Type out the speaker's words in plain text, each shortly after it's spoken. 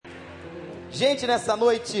Gente, nessa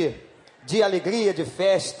noite de alegria, de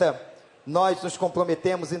festa, nós nos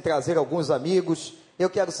comprometemos em trazer alguns amigos. Eu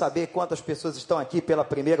quero saber quantas pessoas estão aqui pela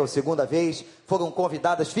primeira ou segunda vez, foram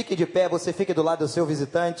convidadas. Fique de pé, você fique do lado do seu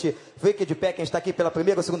visitante. Fique de pé quem está aqui pela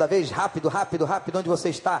primeira ou segunda vez. Rápido, rápido, rápido, onde você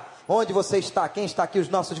está? Onde você está? Quem está aqui? Os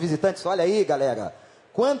nossos visitantes. Olha aí, galera.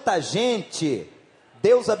 Quanta gente.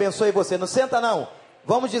 Deus abençoe você. Não senta não.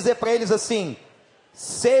 Vamos dizer para eles assim: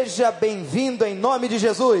 seja bem-vindo em nome de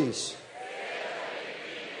Jesus.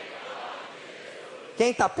 Quem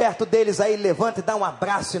está perto deles aí, levanta e dá um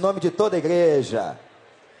abraço em nome de toda a igreja.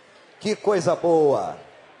 Que coisa boa.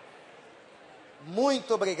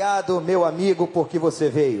 Muito obrigado, meu amigo, porque você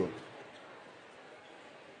veio.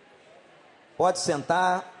 Pode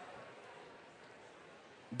sentar.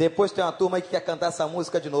 Depois tem uma turma aí que quer cantar essa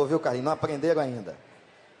música de novo, viu, Carlinhos? Não aprenderam ainda.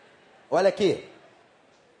 Olha aqui.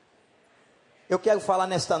 Eu quero falar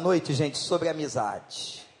nesta noite, gente, sobre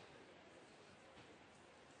amizade.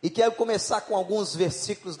 E quero começar com alguns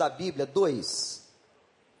versículos da Bíblia, 2,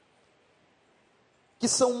 que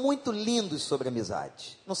são muito lindos sobre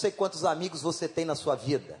amizade. Não sei quantos amigos você tem na sua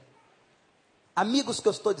vida. Amigos que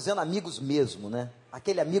eu estou dizendo, amigos mesmo, né?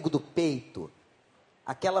 Aquele amigo do peito,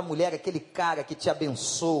 aquela mulher, aquele cara que te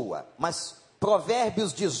abençoa. Mas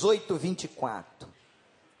Provérbios 18, 24,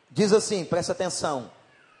 diz assim, presta atenção: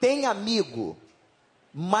 tem amigo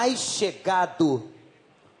mais chegado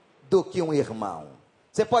do que um irmão.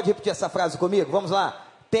 Você pode repetir essa frase comigo? Vamos lá.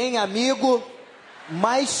 Tem amigo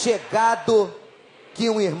mais chegado que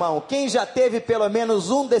um irmão. Quem já teve pelo menos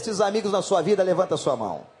um desses amigos na sua vida, levanta a sua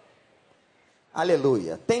mão.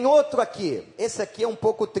 Aleluia. Tem outro aqui. Esse aqui é um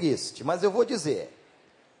pouco triste, mas eu vou dizer.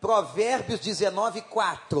 Provérbios 19,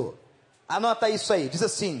 4. Anota isso aí. Diz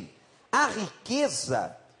assim: a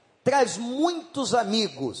riqueza traz muitos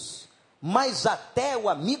amigos, mas até o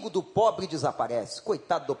amigo do pobre desaparece.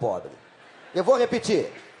 Coitado do pobre. Eu vou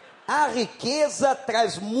repetir. A riqueza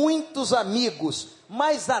traz muitos amigos,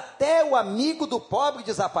 mas até o amigo do pobre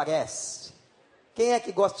desaparece. Quem é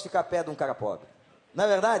que gosta de ficar perto de um cara pobre? Não é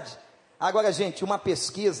verdade? Agora, gente, uma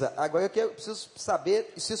pesquisa. Agora eu preciso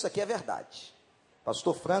saber se isso aqui é verdade.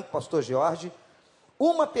 Pastor Franco, pastor Jorge.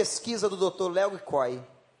 Uma pesquisa do Dr. Léo Coy,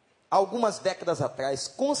 algumas décadas atrás,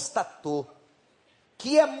 constatou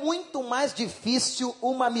que é muito mais difícil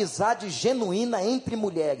uma amizade genuína entre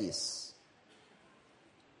mulheres.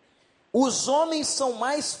 Os homens são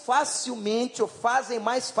mais facilmente, ou fazem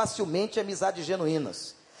mais facilmente amizades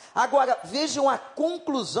genuínas. Agora, vejam a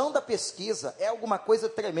conclusão da pesquisa, é alguma coisa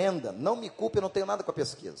tremenda. Não me culpe, eu não tenho nada com a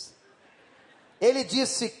pesquisa. Ele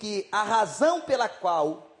disse que a razão pela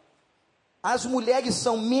qual as mulheres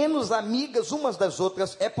são menos amigas umas das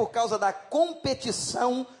outras é por causa da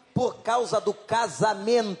competição, por causa do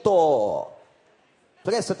casamento.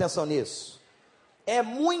 Preste atenção nisso. É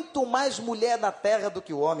muito mais mulher na terra do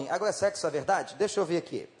que o homem. Agora, será que isso é verdade? Deixa eu ver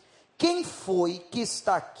aqui. Quem foi que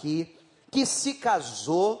está aqui, que se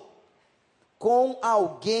casou com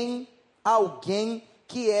alguém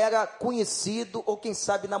que era conhecido, ou quem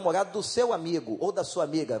sabe namorado do seu amigo, ou da sua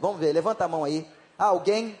amiga? Vamos ver, levanta a mão aí.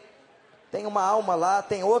 Alguém? Tem uma alma lá,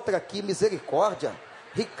 tem outra aqui, misericórdia.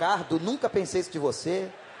 Ricardo, nunca pensei isso de você.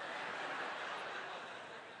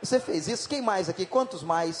 Você fez isso? Quem mais aqui? Quantos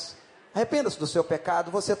mais? Arrependa-se do seu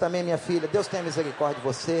pecado. Você também, minha filha, Deus tenha misericórdia de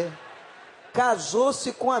você.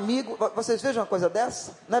 Casou-se com um amigo. Vocês vejam uma coisa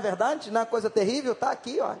dessa? Não é verdade? Não é uma coisa terrível? Está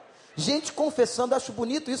aqui, ó. Gente confessando. Acho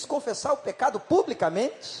bonito isso, confessar o pecado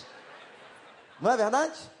publicamente. Não é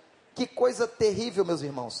verdade? Que coisa terrível, meus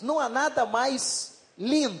irmãos. Não há nada mais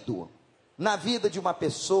lindo na vida de uma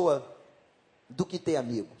pessoa do que ter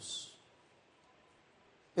amigos.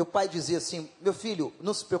 Meu pai dizia assim: meu filho,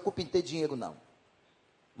 não se preocupe em ter dinheiro não,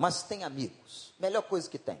 mas tem amigos, melhor coisa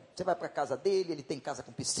que tem. Você vai para a casa dele, ele tem casa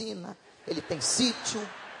com piscina, ele tem sítio,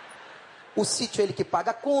 o sítio é ele que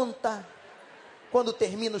paga a conta. Quando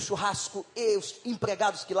termina o churrasco e os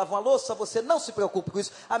empregados que lavam a louça, você não se preocupe com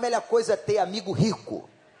isso. A melhor coisa é ter amigo rico.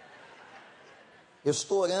 Eu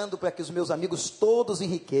estou orando para que os meus amigos todos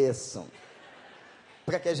enriqueçam,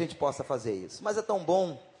 para que a gente possa fazer isso. Mas é tão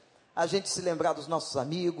bom a gente se lembrar dos nossos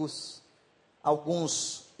amigos.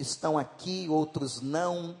 Alguns estão aqui, outros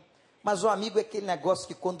não, mas o amigo é aquele negócio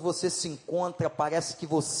que quando você se encontra, parece que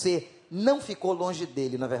você não ficou longe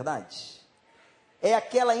dele, não é verdade? É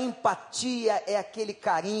aquela empatia, é aquele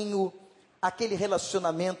carinho, aquele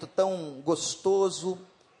relacionamento tão gostoso.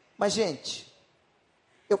 Mas, gente,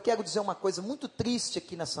 eu quero dizer uma coisa muito triste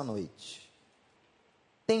aqui nessa noite.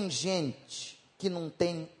 Tem gente que não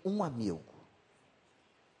tem um amigo.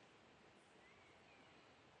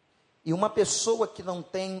 E uma pessoa que não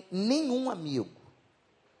tem nenhum amigo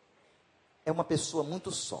é uma pessoa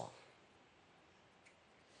muito só.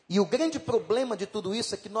 E o grande problema de tudo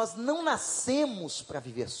isso é que nós não nascemos para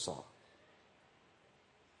viver só.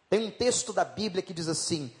 Tem um texto da Bíblia que diz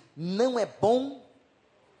assim: não é bom,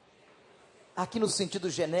 aqui no sentido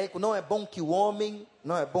genérico, não é bom que o homem,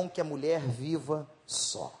 não é bom que a mulher viva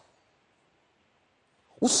só.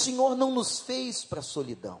 O Senhor não nos fez para a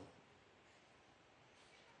solidão.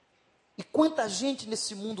 E quanta gente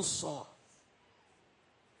nesse mundo só.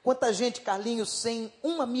 Quanta gente, Carlinhos, sem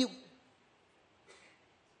um amigo.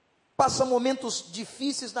 Passa momentos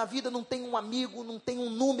difíceis na vida, não tem um amigo, não tem um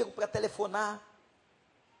número para telefonar.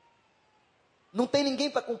 Não tem ninguém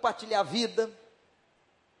para compartilhar a vida.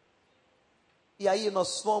 E aí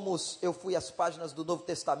eu fui às páginas do Novo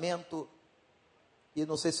Testamento, e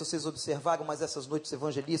não sei se vocês observaram, mas essas noites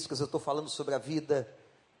evangelísticas eu estou falando sobre a vida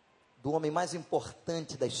do homem mais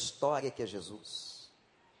importante da história, que é Jesus.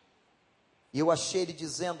 E eu achei ele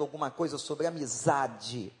dizendo alguma coisa sobre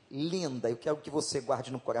amizade linda, eu quero que você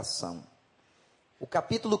guarde no coração. O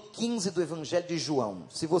capítulo 15 do Evangelho de João.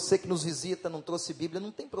 Se você que nos visita não trouxe Bíblia,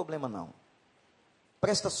 não tem problema não.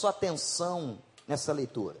 Presta só atenção nessa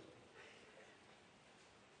leitura.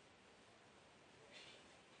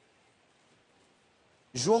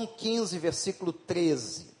 João 15, versículo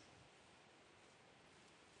 13.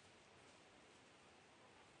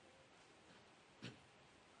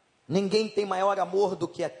 Ninguém tem maior amor do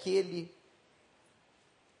que aquele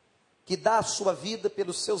que dá a sua vida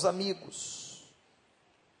pelos seus amigos.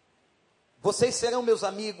 Vocês serão meus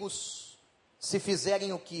amigos se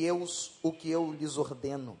fizerem o que eu lhes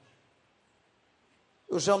ordeno.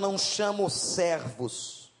 Eu já não chamo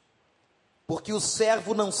servos, porque o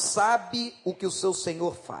servo não sabe o que o seu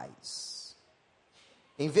senhor faz.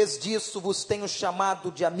 Em vez disso, vos tenho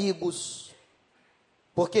chamado de amigos,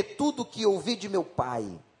 porque tudo que ouvi de meu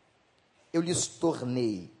Pai, eu lhes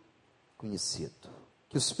tornei conhecido.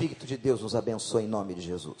 Que o Espírito de Deus nos abençoe em nome de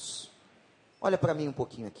Jesus. Olha para mim um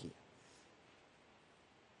pouquinho aqui.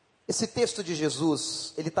 Esse texto de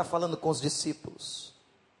Jesus, ele está falando com os discípulos.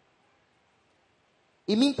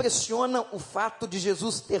 E me impressiona o fato de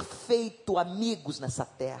Jesus ter feito amigos nessa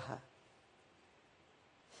terra.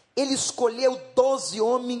 Ele escolheu 12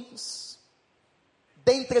 homens.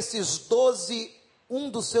 Dentre esses 12, um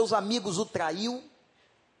dos seus amigos o traiu.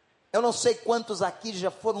 Eu não sei quantos aqui já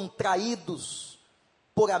foram traídos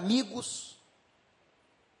por amigos.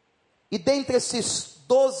 E dentre esses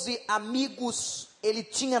 12 amigos, ele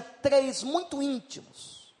tinha 3 muito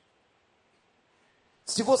íntimos.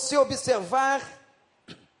 Se você observar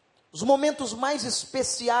os momentos mais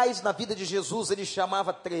especiais na vida de Jesus, ele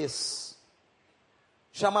chamava 3.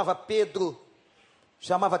 Chamava Pedro,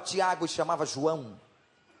 chamava Tiago e chamava João.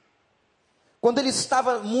 Quando ele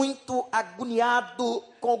estava muito agoniado,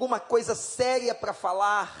 com alguma coisa séria para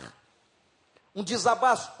falar, um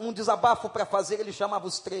desabafo para fazer, ele chamava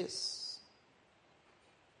os 3.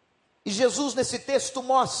 E Jesus nesse texto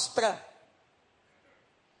mostra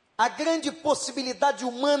a grande possibilidade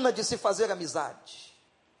humana de se fazer amizade.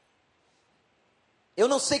 Eu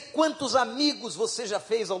não sei quantos amigos você já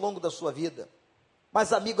fez ao longo da sua vida,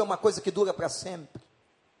 mas amigo é uma coisa que dura para sempre.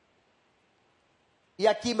 E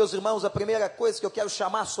aqui, meus irmãos, a primeira coisa que eu quero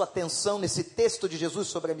chamar a sua atenção nesse texto de Jesus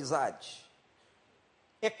sobre amizade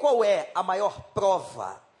é qual é a maior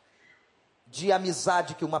prova de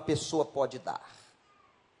amizade que uma pessoa pode dar.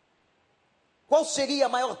 Qual seria a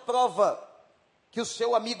maior prova que o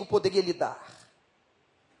seu amigo poderia lhe dar?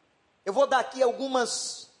 Eu vou dar aqui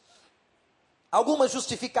algumas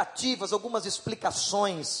justificativas, algumas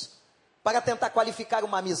explicações para tentar qualificar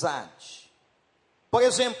uma amizade. Por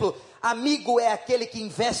exemplo, amigo é aquele que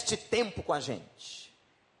investe tempo com a gente.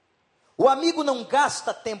 O amigo não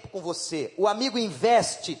gasta tempo com você, o amigo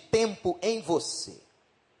investe tempo em você.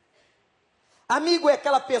 Amigo é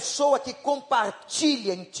aquela pessoa que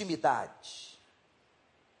compartilha intimidade.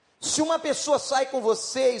 Se uma pessoa sai com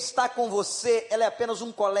você, está com você, ela é apenas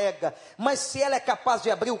um colega, mas se ela é capaz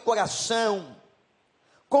de abrir o coração,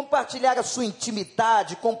 compartilhar a sua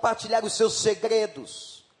intimidade, compartilhar os seus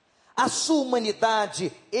segredos, a sua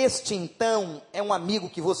humanidade, este então é um amigo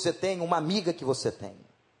que você tem, uma amiga que você tem.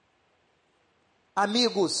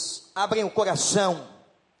 Amigos abrem o coração.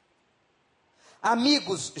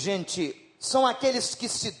 Amigos, gente, são aqueles que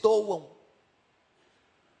se doam.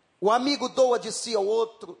 O amigo doa de si ao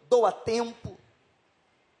outro, doa tempo,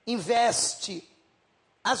 investe,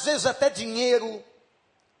 às vezes até dinheiro,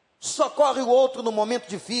 socorre o outro no momento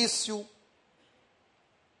difícil.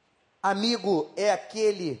 Amigo é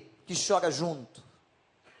aquele que chora junto.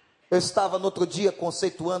 Eu estava no outro dia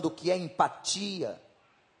conceituando o que é empatia,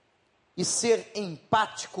 e ser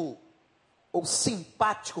empático ou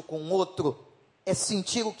simpático com o outro é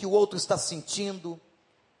sentir o que o outro está sentindo,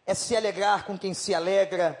 é se alegrar com quem se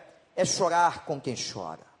alegra, é chorar com quem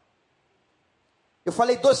chora. Eu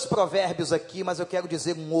falei 2 provérbios aqui, mas eu quero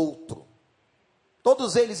dizer um outro.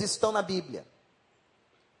 Todos eles estão na Bíblia.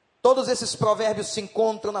 Todos esses provérbios se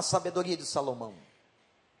encontram na sabedoria de Salomão.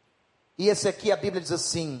 E esse aqui a Bíblia diz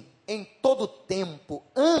assim: em todo tempo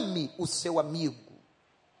ame o seu amigo,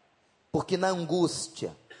 porque na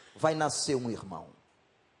angústia vai nascer um irmão.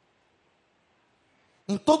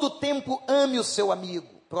 Em todo tempo ame o seu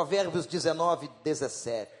amigo. Provérbios 19,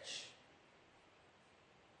 17.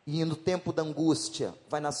 E no tempo da angústia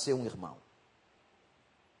vai nascer um irmão.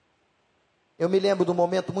 Eu me lembro de um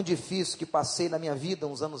momento muito difícil que passei na minha vida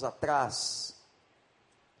uns anos atrás.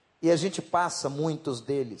 E a gente passa muitos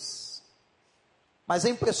deles. Mas é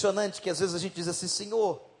impressionante que às vezes a gente diz assim: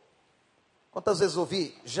 Senhor, quantas vezes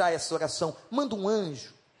ouvi já essa oração? Manda um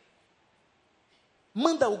anjo.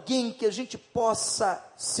 Manda alguém que a gente possa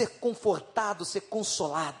ser confortado, ser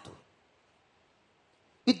consolado.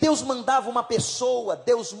 E Deus mandava uma pessoa,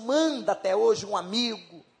 Deus manda até hoje um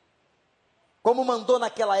amigo, como mandou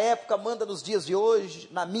naquela época, manda nos dias de hoje,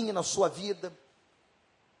 na minha e na sua vida.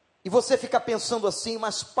 E você fica pensando assim: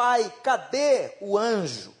 mas pai, cadê o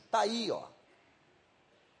anjo? Está aí, ó.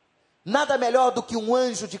 Nada melhor do que um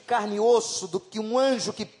anjo de carne e osso, do que um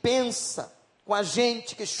anjo que pensa com a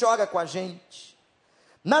gente, que chora com a gente.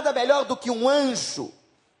 Nada melhor do que um anjo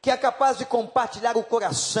que é capaz de compartilhar o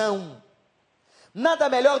coração. Nada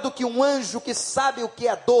melhor do que um anjo que sabe o que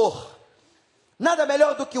é dor. Nada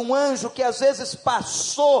melhor do que um anjo que às vezes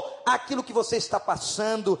passou aquilo que você está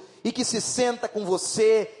passando e que se senta com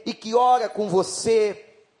você e que ora com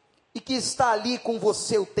você e que está ali com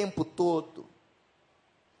você o tempo todo.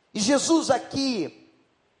 E Jesus aqui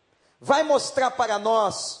vai mostrar para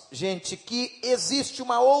nós, gente, que existe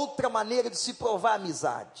uma outra maneira de se provar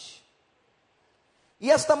amizade. E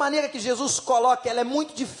esta maneira que Jesus coloca, ela é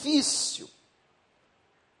muito difícil.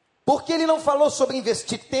 Porque ele não falou sobre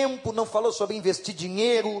investir tempo, não falou sobre investir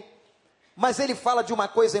dinheiro, mas ele fala de uma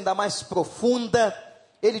coisa ainda mais profunda.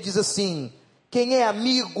 Ele diz assim: quem é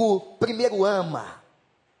amigo, primeiro ama.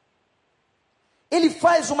 Ele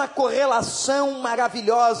faz uma correlação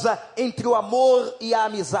maravilhosa entre o amor e a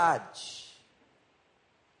amizade.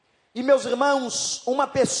 E meus irmãos, uma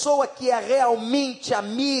pessoa que é realmente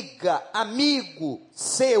amiga, amigo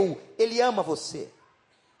seu, ele ama você.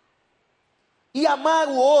 E amar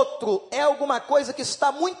o outro é alguma coisa que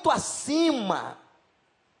está muito acima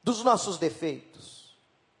dos nossos defeitos.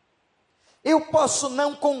 Eu posso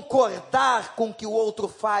não concordar com o que o outro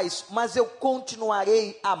faz, mas eu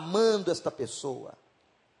continuarei amando esta pessoa.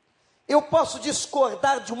 Eu posso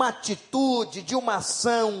discordar de uma atitude, de uma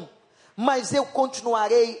ação, mas eu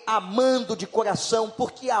continuarei amando de coração,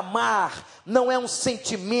 porque amar não é um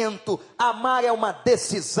sentimento, amar é uma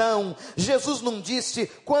decisão. Jesus não disse: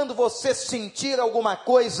 quando você sentir alguma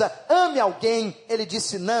coisa, ame alguém. Ele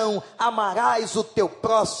disse: não, amarás o teu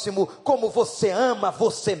próximo como você ama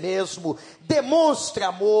você mesmo. Demonstre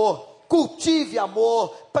amor, cultive amor,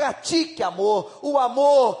 pratique amor. O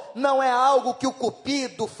amor não é algo que o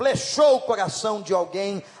cupido flechou o coração de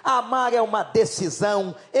alguém. Amar é uma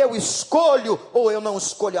decisão. Eu escolho ou eu não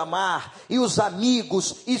escolho amar. E os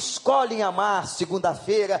amigos escolhem amar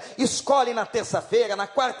segunda-feira, escolhem na terça-feira, na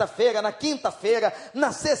quarta-feira, na quinta-feira,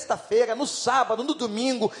 na sexta-feira, no sábado, no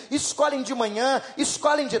domingo, escolhem de manhã,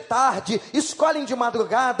 escolhem de tarde, escolhem de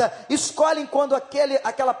madrugada, escolhem quando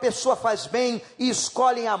aquela pessoa faz bem e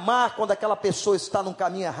escolhem amar quando aquela pessoa está num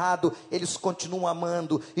caminho errado. Eles continuam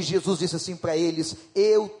amando, e Jesus disse assim para eles: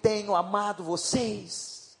 eu tenho amado vocês.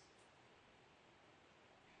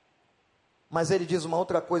 Mas ele diz uma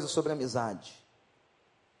outra coisa sobre a amizade.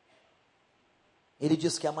 Ele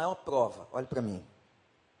diz que a maior prova, olhe para mim,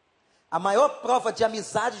 a maior prova de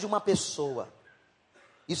amizade de uma pessoa,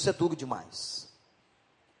 isso é duro demais,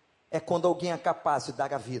 é quando alguém é capaz de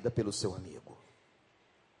dar a vida pelo seu amigo.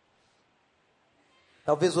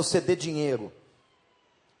 Talvez você dê dinheiro,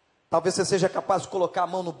 talvez você seja capaz de colocar a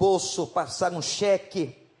mão no bolso, passar um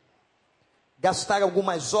cheque, gastar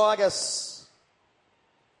algumas horas,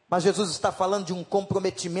 mas Jesus está falando de um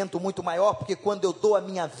comprometimento muito maior, porque quando eu dou a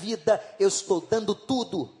minha vida, eu estou dando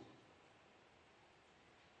tudo.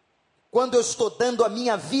 Quando eu estou dando a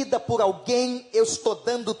minha vida por alguém, eu estou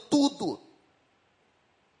dando tudo.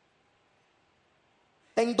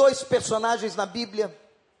 Tem 2 personagens na Bíblia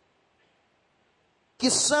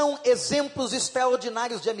que são exemplos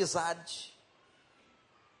extraordinários de amizade.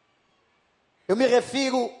 Eu me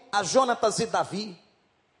refiro a Jonatas e Davi.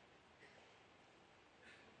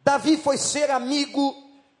 Davi foi ser amigo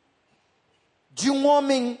de um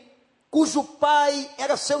homem cujo pai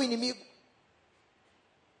era seu inimigo.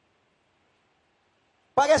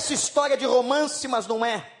 Parece história de romance, mas não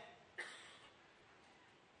é.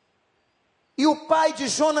 E o pai de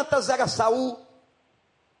Jonatas era Saul.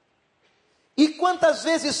 E quantas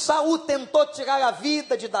vezes Saul tentou tirar a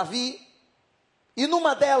vida de Davi, e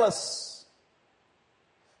numa delas,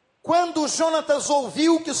 quando Jonatas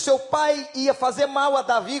ouviu que o seu pai ia fazer mal a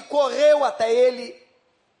Davi, correu até ele,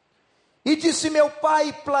 e disse: meu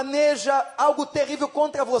pai planeja algo terrível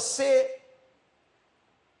contra você,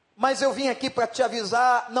 mas eu vim aqui para te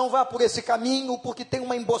avisar, não vá por esse caminho, porque tem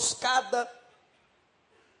uma emboscada.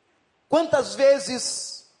 Quantas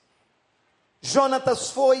vezes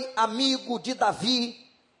Jonatas foi amigo de Davi,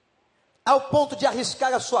 ao ponto de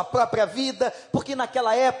arriscar a sua própria vida, porque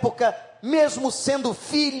naquela época, mesmo sendo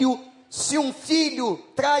filho, se um filho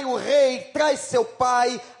trai o rei, trai seu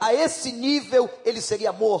pai, a esse nível ele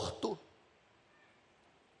seria morto.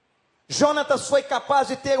 Jonatas foi capaz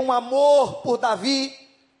de ter um amor por Davi.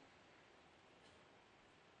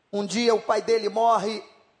 Um dia o pai dele morre,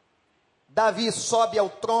 Davi sobe ao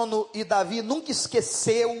trono e Davi nunca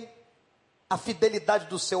esqueceu a fidelidade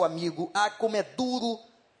do seu amigo. Ah, como é duro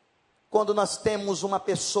quando nós temos uma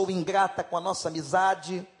pessoa ingrata com a nossa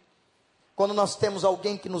amizade, quando nós temos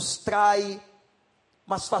alguém que nos trai,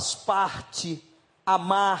 mas faz parte.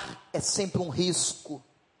 Amar é sempre um risco.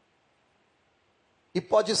 E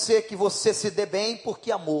pode ser que você se dê bem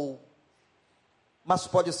porque amou, mas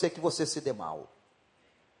pode ser que você se dê mal.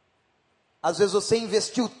 Às vezes você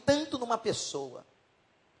investiu tanto numa pessoa,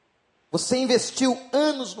 você investiu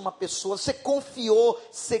anos numa pessoa, você confiou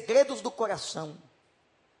segredos do coração,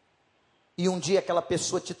 e um dia aquela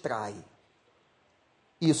pessoa te trai.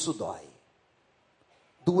 Isso dói.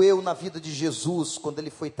 Doeu na vida de Jesus quando ele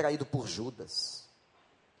foi traído por Judas.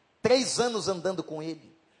 3 anos andando com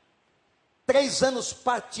ele, 3 anos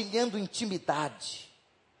partilhando intimidade,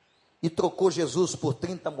 e trocou Jesus por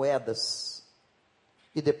 30 moedas,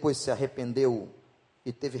 e depois se arrependeu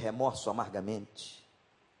e teve remorso amargamente.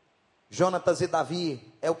 Jonatas e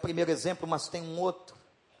Davi é o primeiro exemplo, mas tem um outro.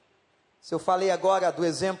 Se eu falei agora do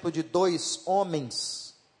exemplo de 2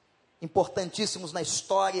 homens importantíssimos na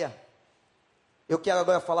história, eu quero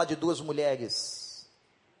agora falar de 2 mulheres.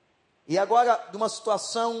 E agora de uma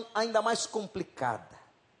situação ainda mais complicada.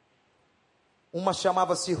 Uma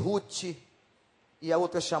chamava-se Ruth e a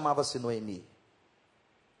outra chamava-se Noemi.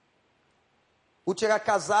 Ruth era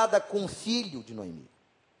casada com um filho de Noemi.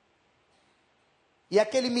 E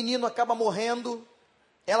aquele menino acaba morrendo,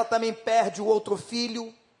 ela também perde o outro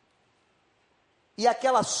filho, e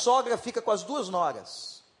aquela sogra fica com as 2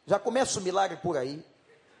 noras. Já começa o milagre por aí.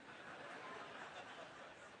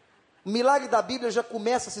 O milagre da Bíblia já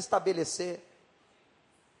começa a se estabelecer.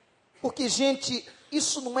 Porque, gente,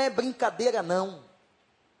 isso não é brincadeira, não.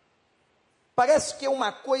 Parece que é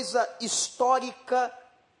uma coisa histórica,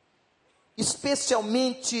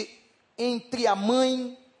 especialmente entre a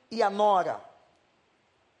mãe e a nora.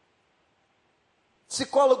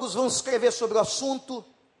 Psicólogos vão escrever sobre o assunto,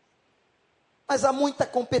 mas há muita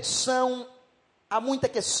competição, há muita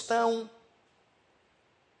questão.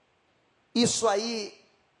 Isso aí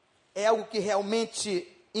é algo que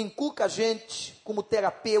realmente inculca a gente como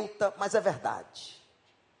terapeuta, mas é verdade.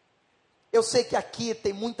 Eu sei que aqui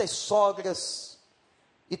tem muitas sogras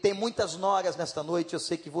e tem muitas noras nesta noite. Eu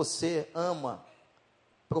sei que você ama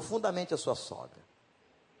profundamente a sua sogra.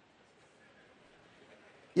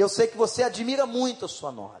 E eu sei que você admira muito a sua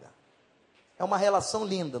nora. É uma relação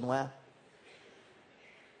linda, não é?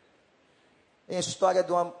 Tem a história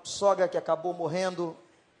de uma sogra que acabou morrendo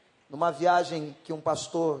numa viagem que um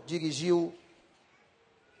pastor dirigiu,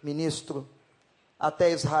 ministro, até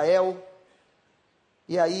Israel.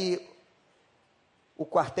 E aí o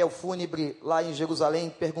quartel fúnebre lá em Jerusalém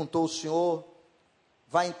perguntou: o senhor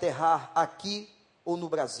vai enterrar aqui ou no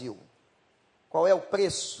Brasil? Qual é o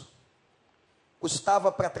preço?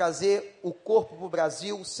 Custava para trazer o corpo para o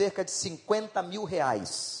Brasil cerca de 50 mil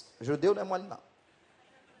reais. O judeu não é mole não.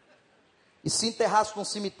 E se enterrasse num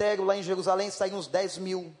cemitério lá em Jerusalém, saíam uns 10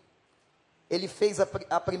 mil. Ele fez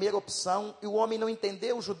a primeira opção e o homem não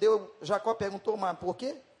entendeu. O judeu, Jacó, perguntou: mas por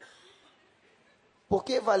quê? Por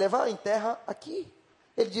que vai levar? Enterra aqui.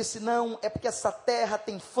 Ele disse: não, é porque essa terra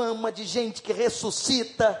tem fama de gente que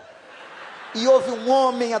ressuscita. E houve um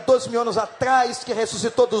homem há 2.000 anos atrás que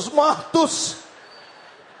ressuscitou dos mortos.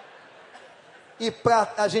 E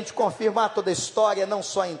para a gente confirmar toda a história, não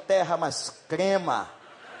só enterra, mas crema.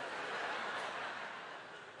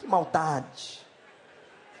 Que maldade.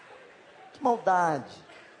 Que maldade.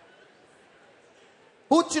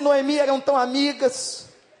 Ruth e Noemi eram tão amigas.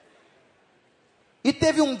 E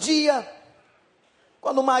teve um dia,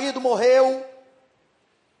 quando o marido morreu,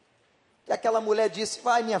 que aquela mulher disse: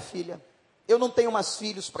 vai, minha filha, eu não tenho mais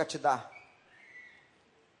filhos para te dar.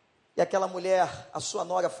 E aquela mulher, a sua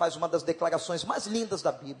nora, faz uma das declarações mais lindas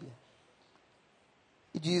da Bíblia.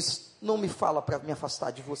 E diz, não me fala para me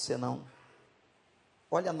afastar de você não.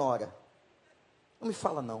 Olha, nora, não me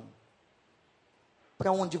fala não.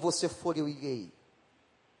 Para onde você for eu irei.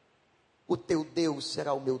 O teu Deus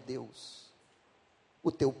será o meu Deus.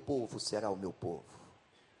 O teu povo será o meu povo.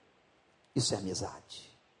 Isso é amizade.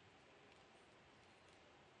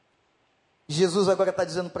 Jesus agora está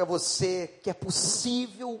dizendo para você que é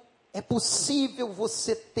possível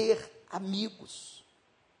você ter amigos.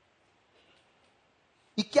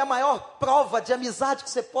 E que a maior prova de amizade que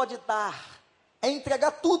você pode dar é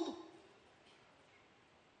entregar tudo.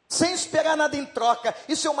 Sem esperar nada em troca.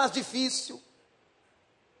 Isso é o mais difícil.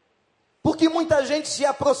 Porque muita gente se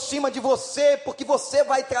aproxima de você porque você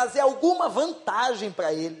vai trazer alguma vantagem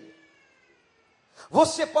para ele.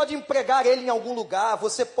 Você pode empregar ele em algum lugar,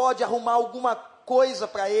 você pode arrumar alguma coisa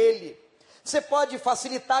para ele, você pode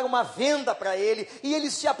facilitar uma venda para ele, e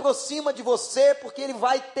ele se aproxima de você porque ele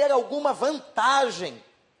vai ter alguma vantagem.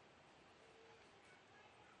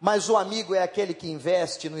 Mas o amigo é aquele que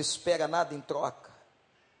investe e não espera nada em troca.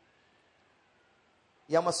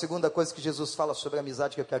 E há uma segunda coisa que Jesus fala sobre a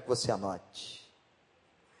amizade que eu quero que você anote.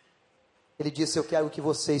 Ele disse, eu quero que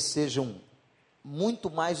vocês sejam muito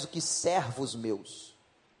mais do que servos meus.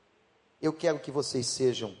 Eu quero que vocês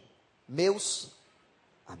sejam meus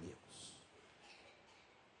amigos.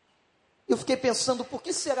 Eu fiquei pensando, por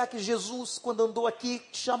que será que Jesus, quando andou aqui,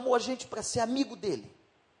 chamou a gente para ser amigo dele?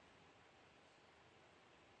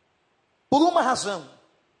 Por uma razão.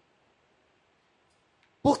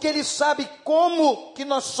 Porque ele sabe como que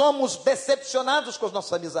nós somos decepcionados com as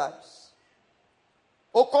nossas amizades.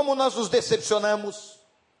 Ou como nós nos decepcionamos.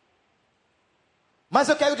 Mas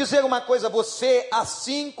eu quero dizer uma coisa a você,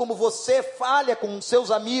 assim como você falha com seus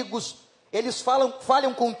amigos, eles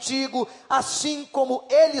falham contigo, assim como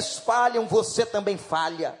eles falham, você também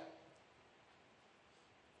falha.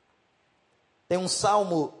 Tem um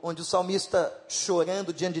salmo onde o salmista,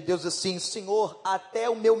 chorando diante de Deus, diz assim, Senhor, até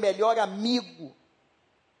o meu melhor amigo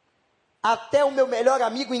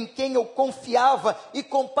em quem eu confiava e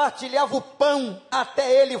compartilhava o pão,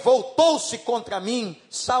 até ele voltou-se contra mim.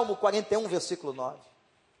 Salmo 41, versículo 9.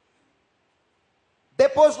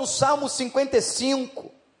 Depois no Salmo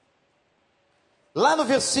 55, lá no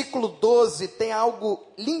versículo 12, tem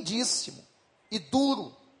algo lindíssimo e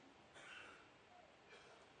duro,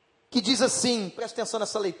 que diz assim, presta atenção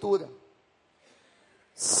nessa leitura,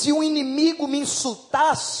 se o inimigo me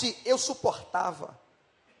insultasse, eu suportava.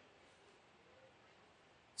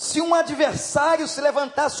 Se um adversário se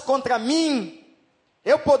levantasse contra mim,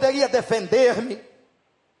 eu poderia defender-me.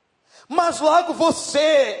 Mas logo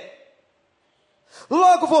você,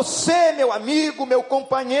 meu amigo, meu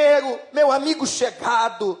companheiro, meu amigo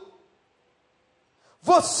chegado,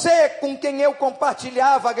 você com quem eu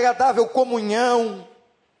compartilhava agradável comunhão,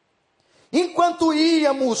 enquanto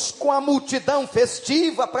íamos com a multidão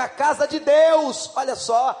festiva para a casa de Deus, olha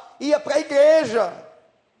só, ia para a igreja,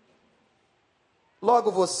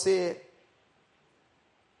 logo você,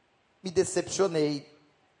 me decepcionei.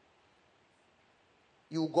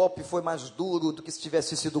 E o golpe foi mais duro do que se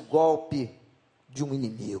tivesse sido o golpe de um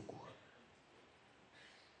inimigo.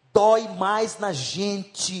 Dói mais na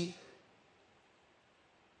gente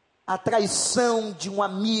a traição de um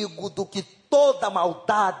amigo do que toda a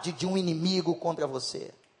maldade de um inimigo contra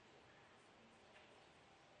você.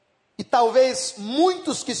 E talvez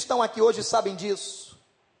muitos que estão aqui hoje sabem disso.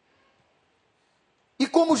 E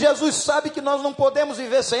como Jesus sabe que nós não podemos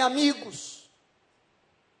viver sem amigos,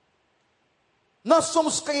 nós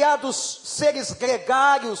somos criados seres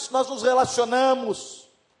gregários, nós nos relacionamos,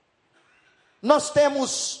 nós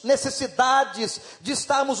temos necessidades de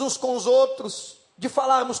estarmos uns com os outros, de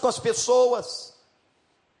falarmos com as pessoas.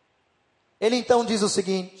 Ele então diz o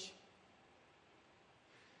seguinte,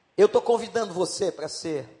 eu estou convidando você para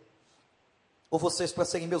ser, ou vocês para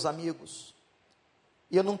serem meus amigos,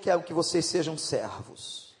 e eu não quero que vocês sejam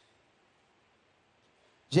servos.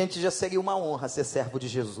 Gente, já seria uma honra ser servo de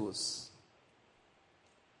Jesus.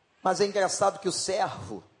 Mas é engraçado que o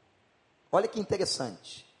servo, olha que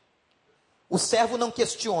interessante, o servo não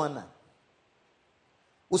questiona.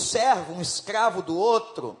 O servo, um escravo do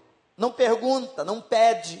outro, não pergunta, não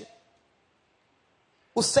pede.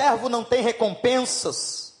 O servo não tem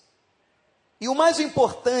recompensas. E o mais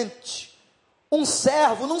importante, um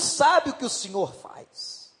servo não sabe o que o Senhor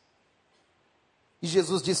faz. E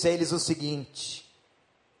Jesus disse a eles o seguinte,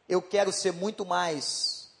 eu quero ser muito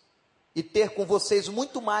mais, e ter com vocês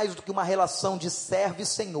muito mais do que uma relação de servo e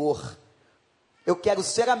senhor. Eu quero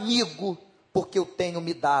ser amigo, porque eu tenho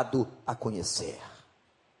me dado a conhecer.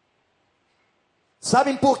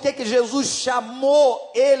 Sabem por que Jesus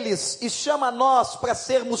chamou eles e chama nós para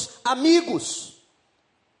sermos amigos?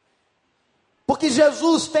 Porque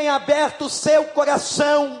Jesus tem aberto o seu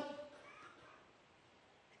coração.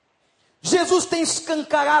 Jesus tem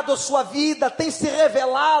escancarado a sua vida, tem se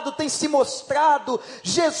revelado, tem se mostrado.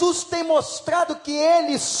 Jesus tem mostrado que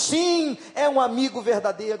Ele sim é um amigo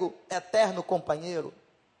verdadeiro, eterno companheiro.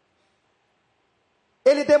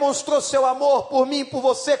 Ele demonstrou seu amor por mim e por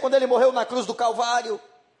você quando Ele morreu na cruz do Calvário.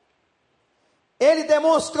 Ele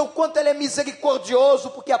demonstra o quanto Ele é misericordioso,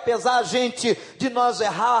 porque apesar, gente, de nós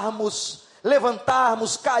errarmos,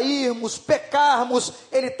 levantarmos, cairmos, pecarmos,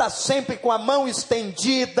 Ele está sempre com a mão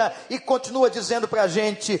estendida e continua dizendo para a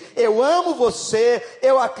gente: eu amo você,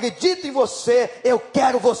 eu acredito em você, eu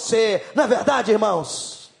quero você. Não é verdade,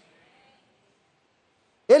 irmãos?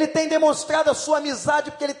 Ele tem demonstrado a sua amizade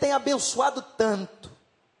porque Ele tem abençoado tanto.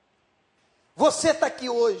 Você está aqui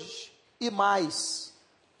hoje e mais,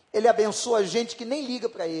 Ele abençoa a gente que nem liga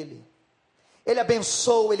para Ele. Ele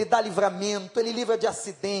abençoa, Ele dá livramento, Ele livra de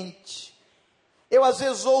acidente. Eu às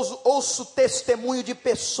vezes ouço testemunho de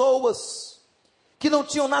pessoas que não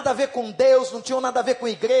tinham nada a ver com Deus, não tinham nada a ver com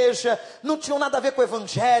igreja, não tinham nada a ver com o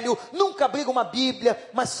evangelho, nunca abriram uma Bíblia,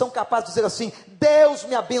 mas são capazes de dizer assim: Deus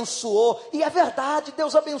me abençoou. E é verdade,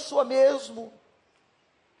 Deus abençoa mesmo.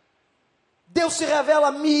 Deus se revela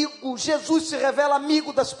amigo, Jesus se revela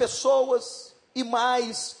amigo das pessoas. E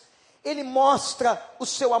mais, Ele mostra o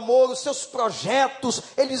seu amor, os seus projetos.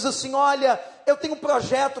 Ele diz assim: olha, eu tenho um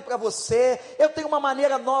projeto para você, eu tenho uma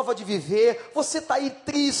maneira nova de viver. Você está aí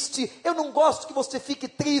triste, eu não gosto que você fique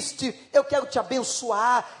triste. Eu quero te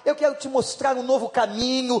abençoar, eu quero te mostrar um novo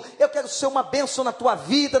caminho, eu quero ser uma bênção na tua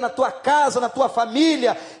vida, na tua casa, na tua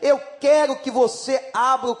família. Eu quero que você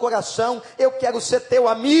abra o coração, eu quero ser teu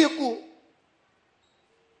amigo.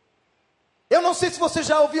 Eu não sei se você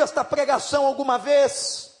já ouviu esta pregação alguma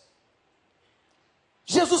vez.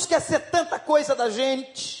 Jesus quer ser tanta coisa da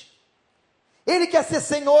gente. Ele quer ser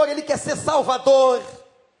Senhor, Ele quer ser Salvador.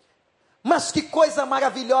 Mas que coisa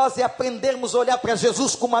maravilhosa é aprendermos a olhar para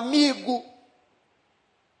Jesus como amigo.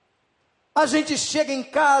 A gente chega em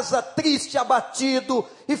casa triste, abatido,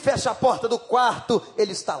 e fecha a porta do quarto,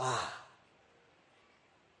 Ele está lá.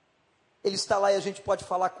 Ele está lá e a gente pode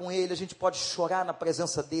falar com Ele, a gente pode chorar na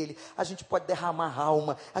presença dEle, a gente pode derramar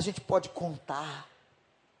alma, a gente pode contar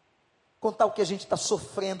o que a gente está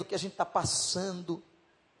sofrendo, o que a gente está passando.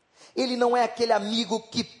 Ele não é aquele amigo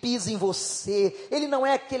que pisa em você, Ele não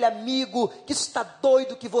é aquele amigo que está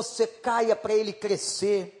doido que você caia para Ele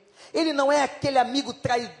crescer, Ele não é aquele amigo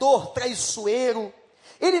traidor, traiçoeiro,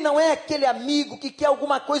 Ele não é aquele amigo que quer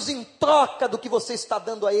alguma coisa em troca do que você está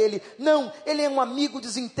dando a Ele. Não, Ele é um amigo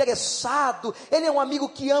desinteressado, Ele é um amigo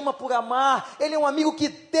que ama por amar, Ele é um amigo que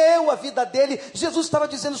deu a vida dele. Jesus estava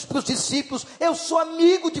dizendo para os discípulos: eu sou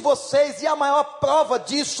amigo de vocês, e a maior prova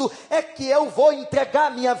disso é que eu vou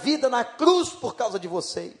entregar minha vida na cruz por causa de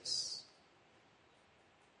vocês.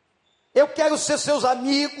 Eu quero ser seus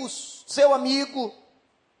amigos, seu amigo.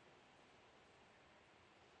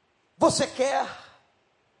 Você quer?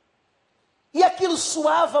 E aquilo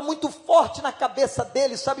soava muito forte na cabeça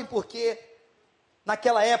deles, sabem por quê?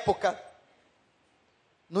 Naquela época,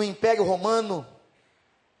 no Império Romano,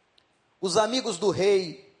 os amigos do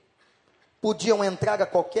rei podiam entrar a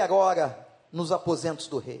qualquer hora nos aposentos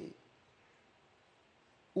do rei.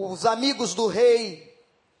 Os amigos do rei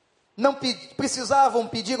não precisavam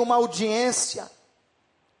pedir uma audiência.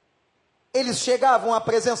 Eles chegavam à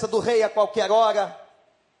presença do rei a qualquer hora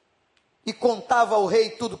e contava ao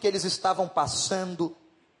rei tudo que eles estavam passando.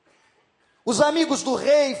 Os amigos do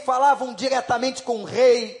rei falavam diretamente com o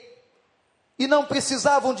rei e não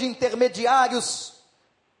precisavam de intermediários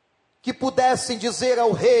que pudessem dizer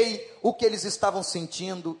ao rei o que eles estavam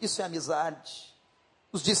sentindo. Isso é amizade.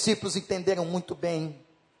 Os discípulos entenderam muito bem.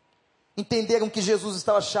 Entenderam que Jesus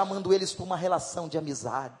estava chamando eles para uma relação de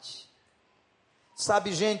amizade.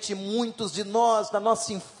 Sabe, gente, muitos de nós, na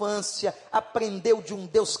nossa infância, aprendeu de um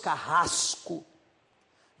Deus carrasco,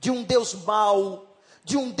 de um Deus mau,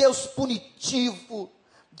 de um Deus punitivo,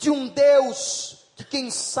 de um Deus que,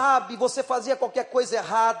 quem sabe, você fazia qualquer coisa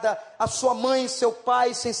errada, a sua mãe, seu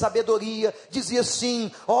pai, sem sabedoria, dizia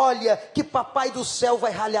assim: olha, que papai do céu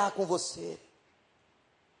vai ralhar com você.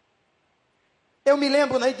 Eu me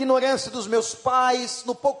lembro, na ignorância dos meus pais,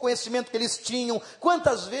 no pouco conhecimento que eles tinham,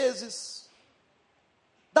 quantas vezes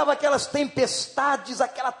dava aquelas tempestades,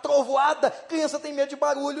 aquela trovoada. Criança tem medo de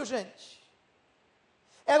barulho, gente.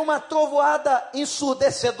 Era uma trovoada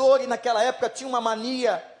ensurdecedora, e naquela época tinha uma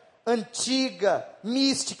mania, antiga,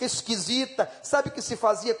 mística, esquisita. Sabe o que se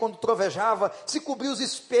fazia quando trovejava? Se cobria os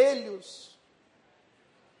espelhos.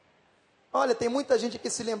 Olha, tem muita gente aqui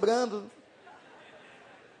se lembrando.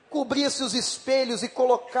 Cobria-se os espelhos e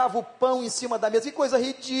colocava o pão em cima da mesa. Que coisa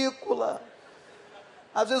ridícula.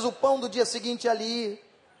 Às vezes o pão do dia seguinte ali.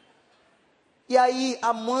 E aí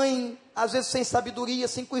a mãe, às vezes sem sabedoria,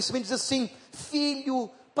 sem conhecimento, diz assim: filho,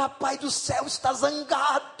 papai do céu está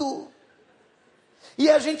zangado. E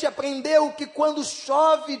a gente aprendeu que quando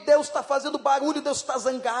chove, Deus está fazendo barulho, Deus está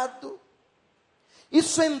zangado.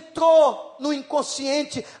 Isso entrou no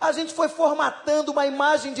inconsciente, a gente foi formatando uma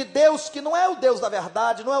imagem de Deus que não é o Deus da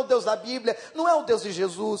verdade, não é o Deus da Bíblia, não é o Deus de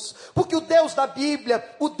Jesus. Porque o Deus da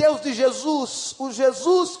Bíblia, o Deus de Jesus, o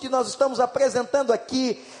Jesus que nós estamos apresentando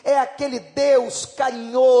aqui, é aquele Deus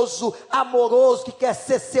carinhoso, amoroso, que quer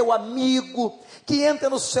ser seu amigo, que entra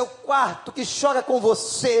no seu quarto, que chora com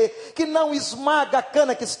você, que não esmaga a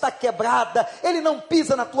cana que está quebrada, ele não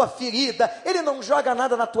pisa na tua ferida, ele não joga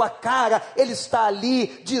nada na tua cara, ele está ali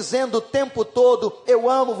dizendo o tempo todo: eu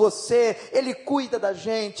amo você. Ele cuida da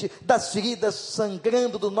gente, das feridas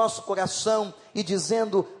sangrando do nosso coração e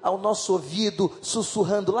dizendo ao nosso ouvido,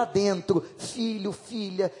 sussurrando lá dentro: filho,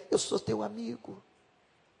 filha, eu sou teu amigo.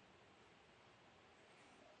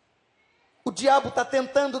 O diabo está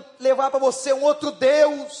tentando levar para você um outro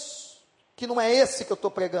Deus, que não é esse que eu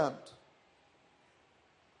estou pregando.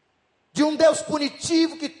 De um Deus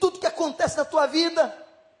punitivo, que tudo que acontece na tua vida,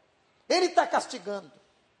 Ele está castigando.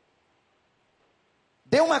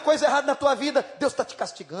 Deu uma coisa errada na tua vida, Deus está te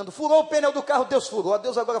castigando. Furou o pneu do carro, Deus furou.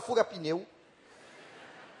 Deus agora fura pneu.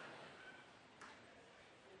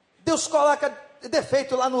 Deus coloca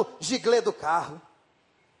defeito lá no giglê do carro.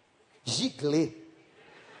 Giglê.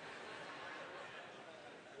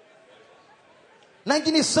 Na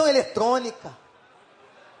ignição eletrônica.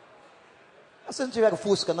 Vocês não tiveram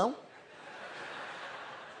Fusca, não?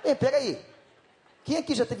 Ei, peraí. Quem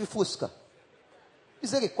aqui já teve Fusca?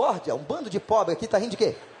 Misericórdia, um bando de pobre aqui, tá rindo de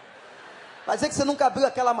quê? Vai dizer que você nunca abriu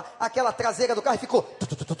aquela traseira do carro e ficou...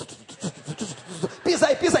 Pisa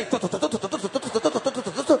aí.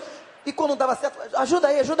 E quando não dava certo, ajuda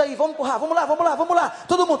aí, vamos empurrar, vamos lá.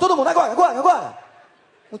 Todo mundo, agora.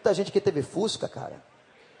 Muita gente que teve Fusca, cara.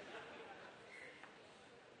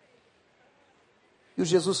 E o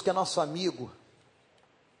Jesus que é nosso amigo,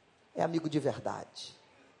 é amigo de verdade.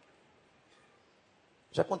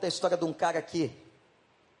 Já contei a história de um cara aqui.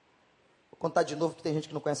 Vou contar de novo, porque tem gente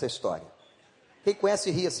que não conhece a história. Quem conhece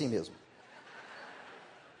ri assim mesmo.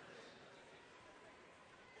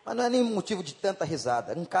 Mas não é nem motivo de tanta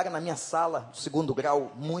risada. Era um cara na minha sala, do 2º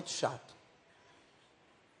grau, muito chato.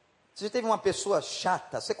 Você já teve uma pessoa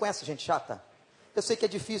chata? Você conhece gente chata? Eu sei que é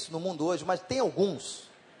difícil no mundo hoje, mas tem alguns.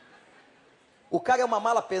 O cara é uma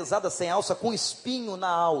mala pesada sem alça, com espinho na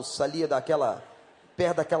alça ali,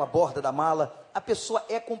 perto daquela borda da mala. A pessoa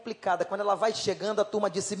é complicada. Quando ela vai chegando, a turma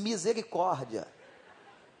disse: misericórdia.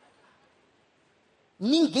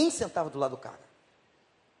 Ninguém sentava do lado do cara.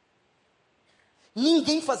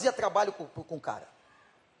 Ninguém fazia trabalho com o cara.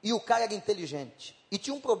 E o cara era inteligente. E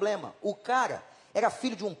tinha um problema. O cara era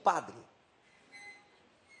filho de um padre.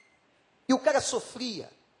 E o cara sofria.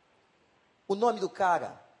 O nome do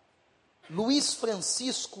cara... Luiz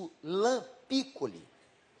Francisco Lampicoli.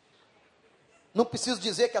 Não preciso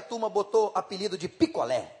dizer que a turma botou apelido de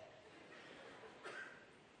picolé.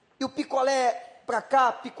 E o picolé para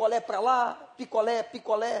cá, picolé para lá, picolé.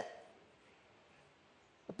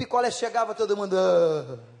 O picolé chegava, todo mundo...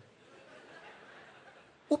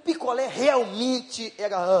 O picolé realmente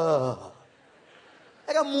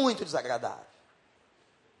era muito desagradável.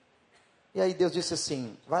 E aí Deus disse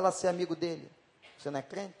assim: vai lá ser amigo dele. Você não é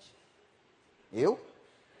crente? Eu?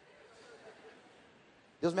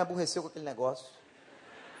 Deus me aborreceu com aquele negócio.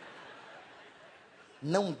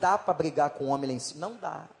 Não dá para brigar com o homem lá em cima. Não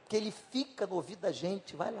dá. Porque ele fica no ouvido da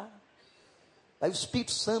gente. Vai lá. Aí o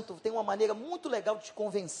Espírito Santo tem uma maneira muito legal de te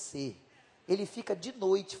convencer. Ele fica de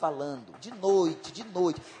noite falando. De noite.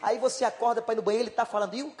 Aí você acorda para ir no banheiro, ele está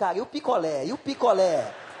falando: e o cara? E o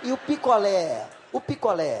picolé?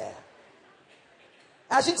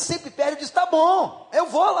 A gente sempre perde e diz: tá bom, eu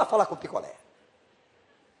vou lá falar com o picolé.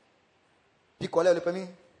 Picolé olha para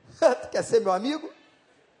mim: tu quer ser meu amigo?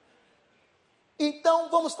 Então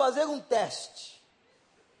vamos fazer um teste.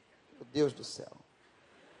 Meu Deus do céu.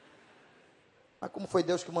 Mas como foi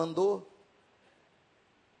Deus que mandou?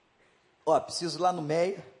 Preciso ir lá no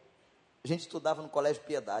Meia. A gente estudava no Colégio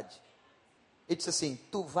Piedade. Ele disse assim: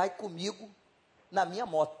 tu vai comigo na minha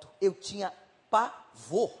moto. Eu tinha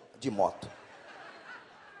pavor de moto.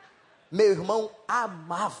 Meu irmão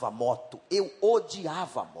amava moto. Eu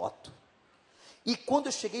odiava moto. E quando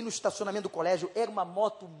eu cheguei no estacionamento do colégio, era uma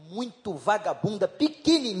moto muito vagabunda,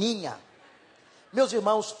 pequenininha. Meus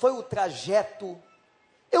irmãos, foi o trajeto,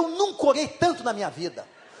 eu nunca orei tanto na minha vida.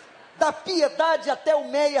 Da Piedade até o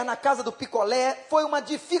Meia, na casa do Picolé, foi uma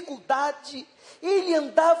dificuldade. Ele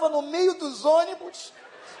andava no meio dos ônibus,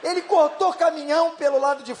 ele cortou caminhão pelo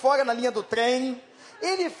lado de fora na linha do trem,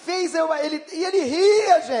 ele fez, e ele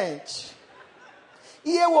ria, gente.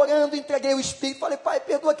 E eu orando, entreguei o Espírito, falei, Pai,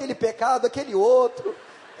 perdoa aquele pecado, aquele outro.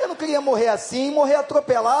 Eu não queria morrer assim, morrer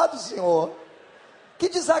atropelado, Senhor. Que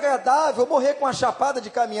desagradável morrer com uma chapada de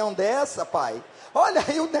caminhão dessa, Pai. Olha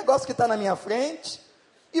aí o negócio que está na minha frente.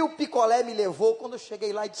 E o Picolé me levou, quando eu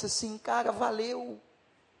cheguei lá e disse assim, cara, valeu.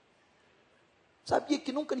 Sabia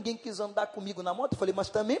que nunca ninguém quis andar comigo na moto? Eu falei, mas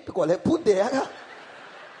também, Picolé, pudera.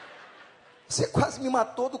 Você quase me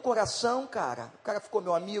matou do coração, cara. O cara ficou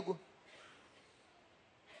meu amigo.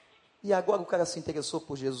 E agora o cara se interessou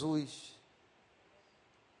por Jesus.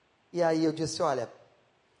 E aí eu disse, olha,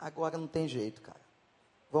 agora não tem jeito, cara.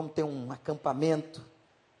 Vamos ter um acampamento.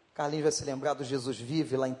 Carlinhos vai se lembrar do Jesus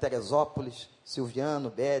Vive, lá em Teresópolis. Silviano,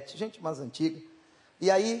 Bete, gente mais antiga. E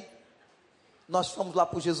aí, nós fomos lá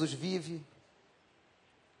para o Jesus Vive.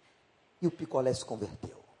 E o Picolé se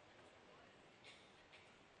converteu.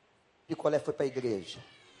 Picolé foi para a igreja.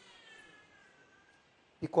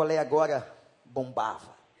 Picolé agora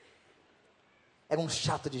bombava. Era um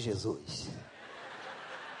chato de Jesus.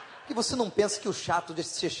 Porque você não pensa que o chato deixa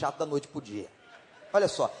de ser chato da noite para o dia. Olha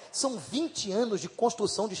só, são 20 anos de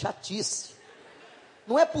construção de chatice.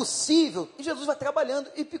 Não é possível. E Jesus vai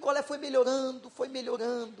trabalhando. E Picolé foi melhorando,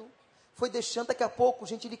 foi deixando. Daqui a pouco,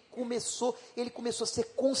 gente, ele começou a ser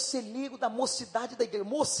conselheiro da mocidade da igreja.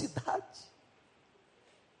 Mocidade.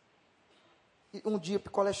 E um dia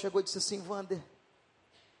Picolé chegou e disse assim, Wander,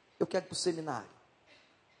 eu quero ir para o seminário.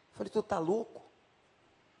 Eu falei, tu tá louco?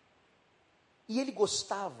 E ele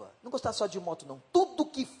gostava, não gostava só de moto não, tudo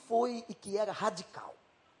que foi e que era radical.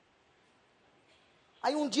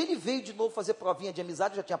 Aí um dia ele veio de novo fazer provinha de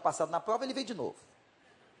amizade, já tinha passado na prova, ele veio de novo.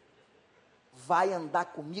 Vai andar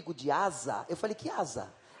comigo de asa? Eu falei, que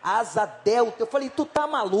asa? Asa delta. Eu falei, tu tá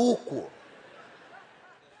maluco?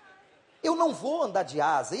 Eu não vou andar de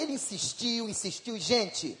asa. E ele insistiu, e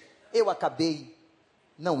gente, eu acabei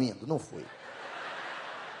não indo, não fui.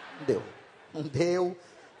 Não deu.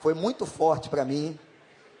 Foi muito forte para mim.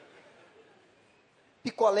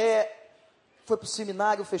 Picolé foi para o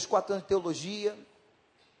seminário, fez 4 anos de teologia,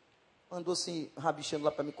 andou assim, rabichando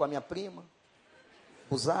lá para mim com a minha prima,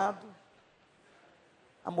 abusado,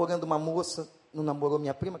 namorando uma moça, não namorou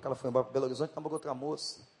minha prima, que ela foi embora para Belo Horizonte, namorou outra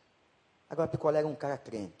moça. Agora Picolé era um cara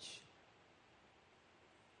crente.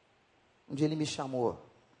 Um dia ele me chamou,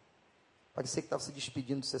 parecia que estava se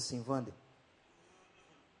despedindo, disse assim, Wander,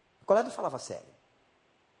 Picolé não falava sério.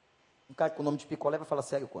 Um cara com o nome de Picolé vai falar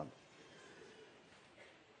sério quando?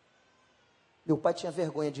 Meu pai tinha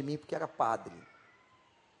vergonha de mim porque era padre.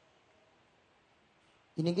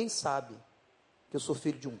 E ninguém sabe que eu sou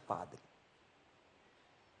filho de um padre.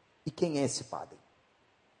 E quem é esse padre?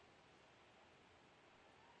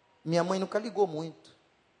 Minha mãe nunca ligou muito.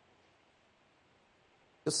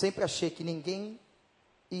 Eu sempre achei que ninguém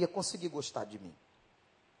ia conseguir gostar de mim.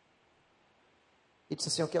 E disse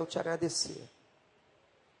assim, eu quero te agradecer.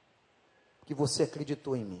 Que você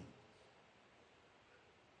acreditou em mim.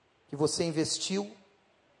 Que você investiu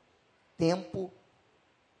tempo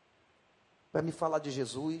para me falar de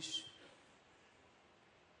Jesus.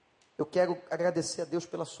 Eu quero agradecer a Deus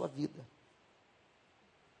pela sua vida.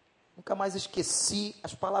 Nunca mais esqueci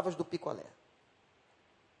as palavras do Picolé.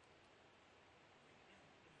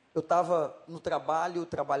 Eu estava no trabalho,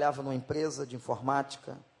 trabalhava numa empresa de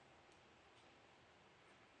informática,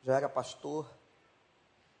 já era pastor.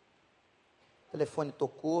 O telefone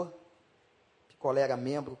tocou, Picolé era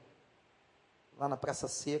membro, lá na Praça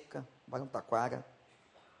Seca, Barão Taquara,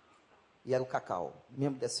 e era o Cacau,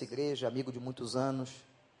 membro dessa igreja, amigo de muitos anos,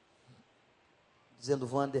 dizendo,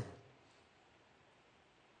 Wander,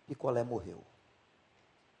 Picolé morreu.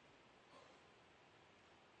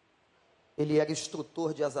 Ele era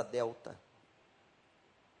instrutor de asa delta,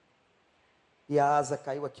 e a asa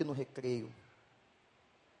caiu aqui no recreio.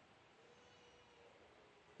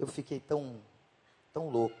 Eu fiquei tão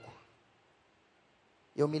louco.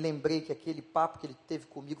 Eu me lembrei que aquele papo que ele teve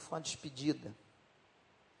comigo foi uma despedida.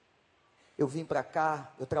 Eu vim para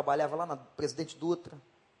cá, eu trabalhava lá na Presidente Dutra.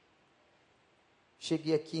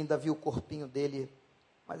 Cheguei aqui, ainda vi o corpinho dele,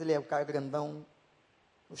 mas ele é um cara grandão,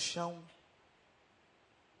 no chão,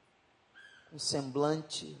 um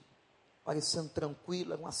semblante, parecendo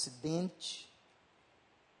tranquilo, era um acidente.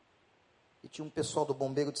 E tinha um pessoal do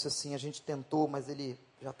bombeiro que disse assim, a gente tentou, mas ele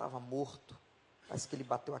já estava morto. Parece que ele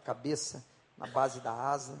bateu a cabeça na base da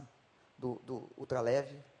asa do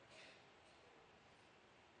ultraleve.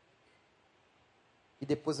 E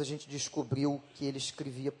depois a gente descobriu que ele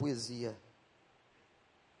escrevia poesia.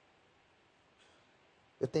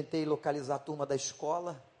 Eu tentei localizar a turma da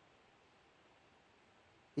escola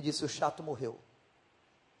e disse: o chato morreu.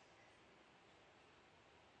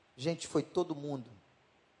 Gente, foi todo mundo.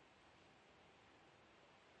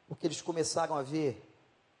 Porque eles começaram a ver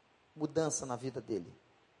mudança na vida dele.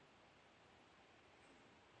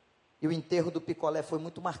 E o enterro do Picolé foi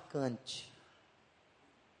muito marcante.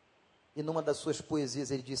 E numa das suas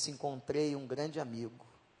poesias ele disse: encontrei um grande amigo,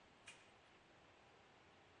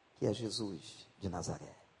 que é Jesus de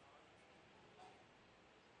Nazaré.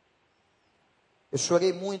 Eu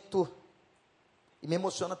chorei muito e me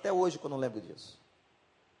emociono até hoje quando lembro disso.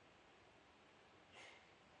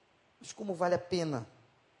 Mas como vale a pena?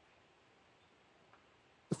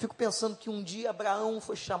 Eu fico pensando que um dia Abraão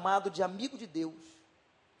foi chamado de amigo de Deus.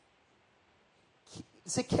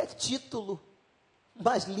 Você quer título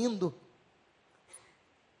mais lindo?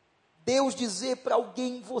 Deus dizer para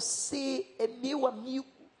alguém: você é meu amigo.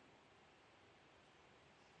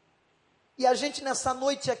 E a gente nessa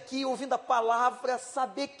noite aqui, ouvindo a palavra,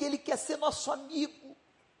 saber que Ele quer ser nosso amigo,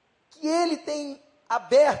 que Ele tem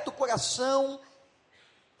aberto o coração.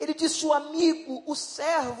 Ele disse: o amigo, o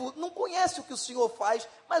servo, não conhece o que o Senhor faz,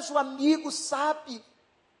 mas o amigo sabe.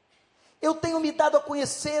 Eu tenho me dado a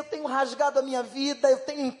conhecer, eu tenho rasgado a minha vida, eu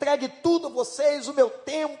tenho entregue tudo a vocês, o meu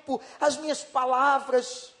tempo, as minhas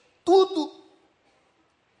palavras, tudo.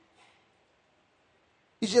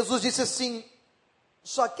 E Jesus disse assim: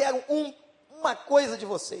 só quero uma coisa de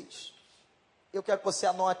vocês. Eu quero que você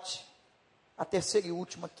anote a terceira e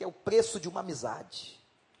última, que é o preço de uma amizade.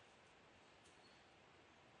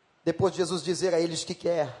 Depois de Jesus dizer a eles que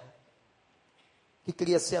queria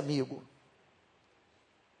ser amigo,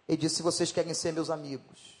 ele disse: se vocês querem ser meus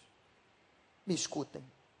amigos, me escutem.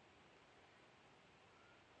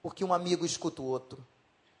 Porque um amigo escuta o outro.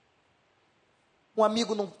 Um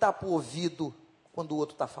amigo não tapa o ouvido quando o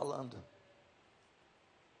outro está falando.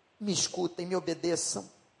 Me escutem, me obedeçam.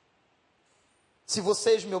 Se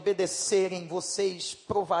vocês me obedecerem, vocês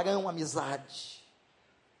provarão amizade.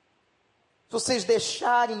 Se vocês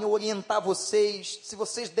deixarem eu orientar vocês, se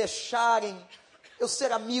vocês deixarem eu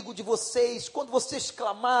ser amigo de vocês, quando vocês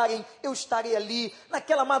clamarem, eu estarei ali.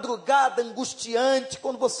 Naquela madrugada angustiante,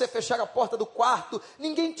 quando você fechar a porta do quarto,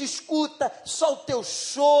 ninguém te escuta, só o teu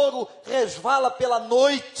choro resvala pela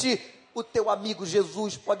noite. O teu amigo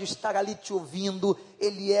Jesus pode estar ali te ouvindo.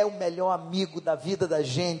 Ele é o melhor amigo da vida da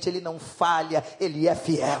gente, ele não falha, ele é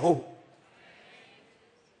fiel.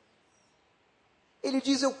 Ele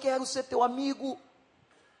diz: eu quero ser teu amigo,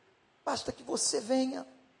 basta que você venha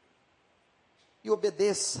e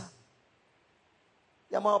obedeça.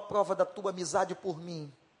 E a maior prova da tua amizade por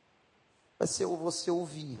mim vai ser você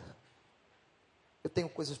ouvir. Eu tenho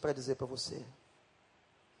coisas para dizer para você.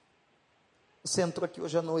 Você entrou aqui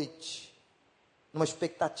hoje à noite numa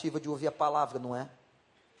expectativa de ouvir a palavra, não é?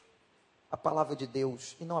 A palavra de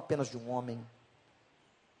Deus, e não apenas de um homem.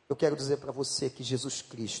 Eu quero dizer para você que Jesus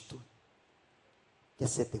Cristo quer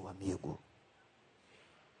ser teu amigo.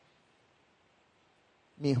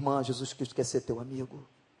 Minha irmã, Jesus Cristo quer ser teu amigo.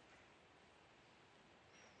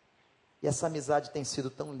 E essa amizade tem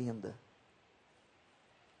sido tão linda.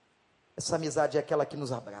 Essa amizade é aquela que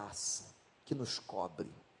nos abraça, que nos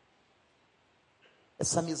cobre.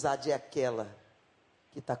 Essa amizade é aquela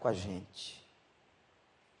que está com a gente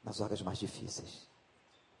nas horas mais difíceis.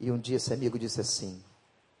 E um dia esse amigo disse assim: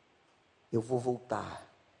 eu vou voltar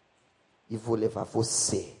e vou levar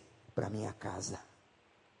você para minha casa,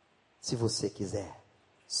 se você quiser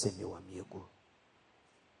ser meu amigo.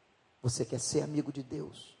 Você quer ser amigo de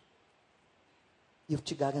Deus? E eu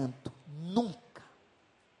te garanto, nunca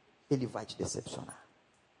Ele vai te decepcionar.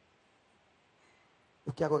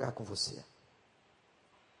 Eu quero orar com você.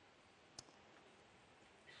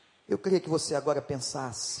 Eu queria que você agora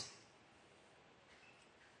pensasse.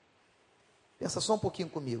 Pensa só um pouquinho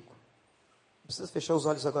comigo. Não precisa fechar os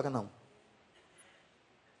olhos agora não.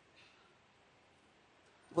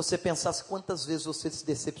 Você pensasse quantas vezes você se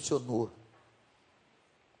decepcionou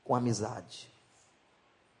com a amizade.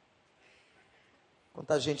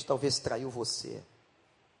 Quanta gente talvez traiu você.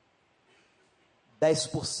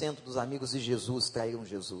 10% dos amigos de Jesus traíram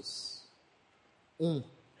Jesus. 1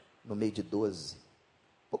 no meio de 12.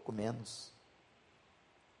 Pouco menos.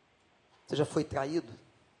 Você já foi traído?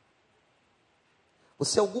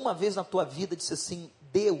 Você alguma vez na tua vida disse assim: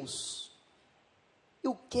 Deus,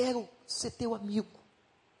 eu quero ser teu amigo.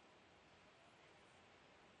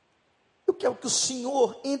 Eu quero que o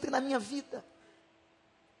Senhor entre na minha vida.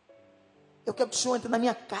 Eu quero que o Senhor entre na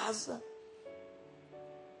minha casa.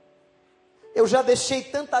 Eu já deixei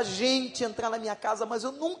tanta gente entrar na minha casa, mas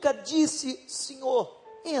eu nunca disse: Senhor,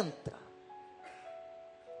 entra.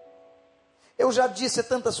 Eu já disse a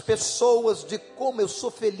tantas pessoas de como eu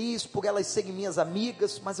sou feliz por elas serem minhas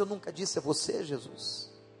amigas, mas eu nunca disse a você,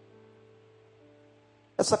 Jesus.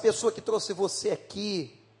 Essa pessoa que trouxe você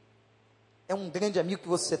aqui é um grande amigo que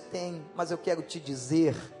você tem, mas eu quero te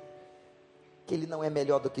dizer que ele não é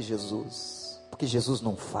melhor do que Jesus, porque Jesus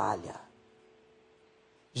não falha,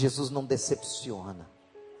 Jesus não decepciona.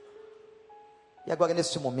 E agora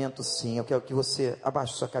nesse momento sim, eu quero que você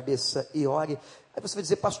abaixe sua cabeça e ore. Aí você vai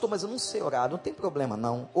dizer: pastor, mas eu não sei orar. Não tem problema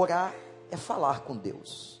não, orar é falar com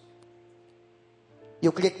Deus. E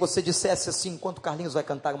eu queria que você dissesse assim, enquanto o Carlinhos vai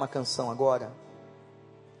cantar uma canção agora,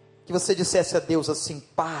 que você dissesse a Deus assim: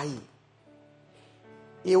 Pai,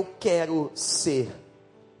 eu quero ser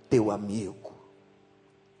teu amigo.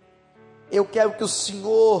 Eu quero que o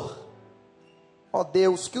Senhor, ó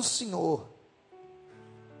Deus, que o Senhor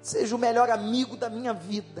seja o melhor amigo da minha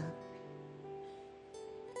vida.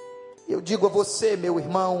 Eu digo a você, meu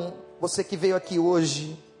irmão, você que veio aqui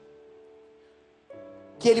hoje,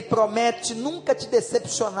 que Ele promete nunca te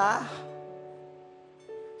decepcionar,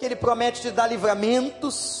 que Ele promete te dar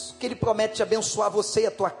livramentos, que Ele promete te abençoar você e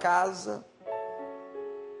a tua casa,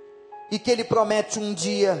 e que Ele promete um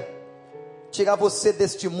dia tirar você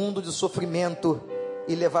deste mundo de sofrimento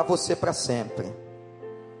e levar você para sempre.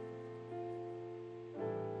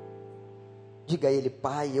 Diga a Ele: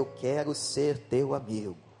 Pai, eu quero ser teu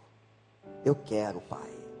amigo. Eu quero, Pai.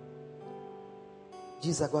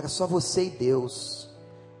 Diz agora, só você e Deus.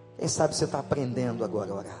 Quem sabe você está aprendendo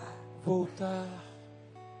agora a orar. Voltar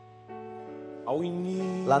ao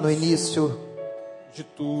início. Lá no início de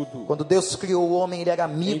tudo. Quando Deus criou o homem, Ele era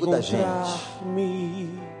amigo da gente.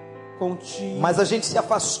 Contigo, mas a gente se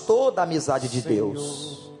afastou da amizade de Senhor.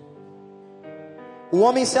 Deus. O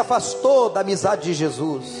homem se afastou da amizade de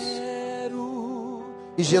Jesus.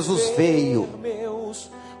 E Jesus veio.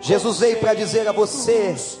 Jesus veio para dizer a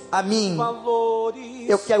você, a mim: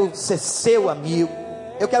 eu quero ser seu amigo.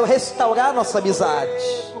 Eu quero restaurar nossa amizade.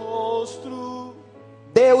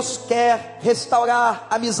 Deus quer restaurar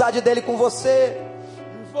a amizade dele com você.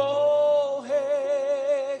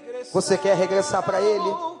 Você quer regressar para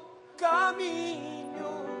Ele?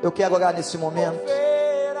 Eu quero orar nesse momento,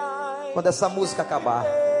 quando essa música acabar.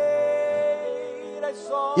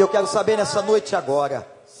 E eu quero saber nessa noite agora,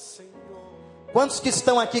 quantos que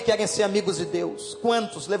estão aqui querem ser amigos de Deus?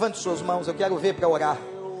 Quantos? Levante suas mãos, eu quero ver para orar.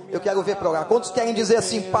 Eu quero ver para orar. Quantos querem dizer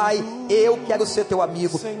assim: Pai, eu quero ser teu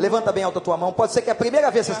amigo? Levanta bem alta a tua mão. Pode ser que é a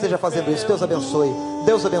primeira vez que você esteja fazendo isso. Deus abençoe.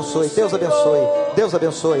 Deus abençoe. Deus abençoe. Deus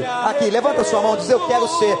abençoe. Aqui, levanta a sua mão e diz: eu quero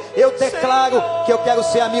ser. Eu declaro que eu quero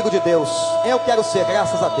ser amigo de Deus. Eu quero ser,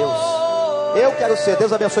 graças a Deus. Eu quero ser.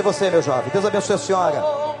 Deus abençoe você, meu jovem. Deus abençoe a senhora.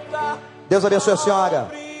 Deus abençoe a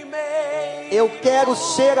senhora. Eu quero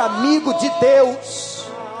ser amigo de Deus.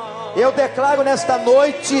 Eu declaro nesta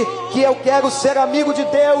noite que eu quero ser amigo de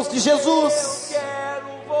Deus, de Jesus.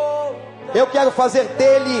 Eu quero fazer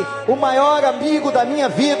dele o maior amigo da minha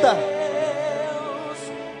vida.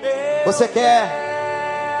 Você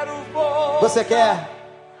quer? Você quer?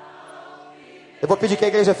 Eu vou pedir que a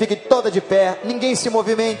igreja fique toda de pé. Ninguém se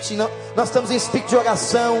movimente. Não. Nós estamos em espírito de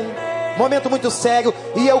oração. Momento muito sério.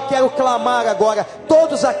 E eu quero clamar agora.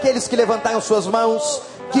 Todos aqueles que levantaram suas mãos,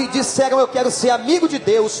 que disseram: eu quero ser amigo de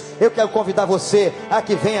Deus, eu quero convidar você a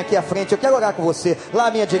que venha aqui à frente. Eu quero orar com você, lá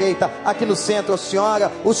à minha direita, aqui no centro, a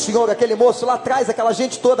senhora, o senhor, aquele moço lá atrás, aquela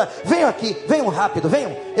gente toda. Venham aqui, venham rápido,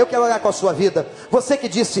 venham. Eu quero orar com a sua vida. Você que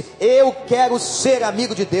disse: eu quero ser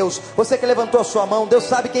amigo de Deus. Você que levantou a sua mão, Deus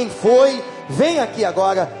sabe quem foi. Vem aqui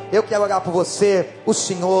agora, eu quero orar por você. O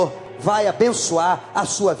Senhor vai abençoar a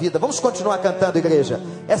sua vida. Vamos continuar cantando, igreja.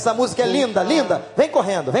 Essa música é linda, linda. Vem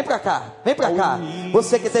correndo, vem para cá, vem para cá.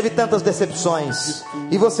 Você que teve tantas decepções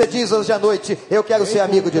e você diz hoje à noite: eu quero ser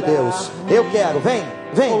amigo de Deus. Eu quero, vem,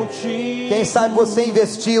 vem. Quem sabe você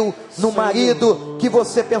investiu no marido que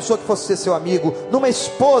você pensou que fosse ser seu amigo, numa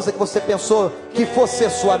esposa que você pensou que fosse ser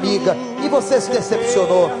sua amiga, e você se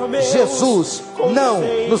decepcionou. Jesus não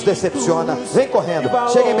nos decepciona. Vem correndo,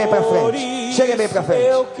 cheguem bem para frente, cheguem bem para frente.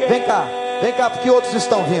 Vem cá, porque outros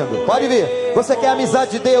estão vindo. Pode vir. Você quer a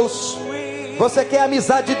amizade de Deus? Você quer a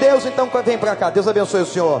amizade de Deus? Então vem para cá. Deus abençoe o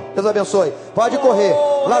senhor. Deus abençoe. Pode correr.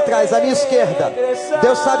 Lá atrás, à minha esquerda.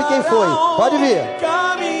 Deus sabe quem foi. Pode vir.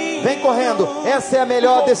 Vem correndo. Essa é a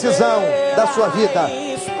melhor decisão da sua vida.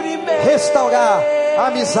 Restaurar a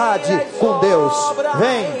amizade com Deus.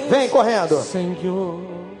 Vem correndo.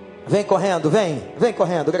 Vem correndo, vem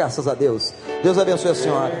correndo. Graças a Deus. Deus abençoe a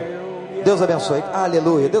senhora. Deus abençoe.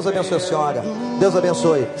 Aleluia. Deus abençoe a senhora. Deus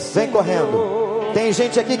abençoe. Vem correndo. Tem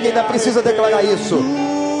gente aqui que ainda precisa declarar isso.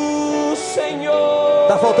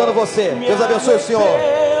 Está faltando você. Deus abençoe o senhor.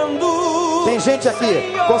 Tem gente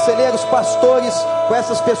aqui, conselheiros, pastores, com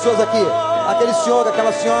essas pessoas aqui. Aquele senhor,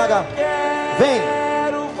 aquela senhora. Vem.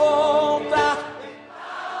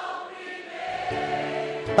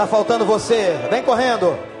 Está faltando você. Vem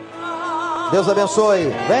correndo. Deus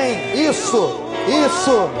abençoe. Vem. Isso.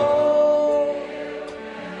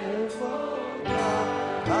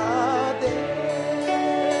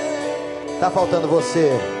 Está faltando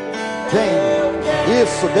você. Vem.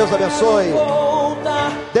 Isso. Deus abençoe.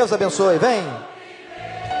 Deus abençoe. Vem.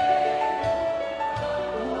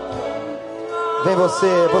 Vem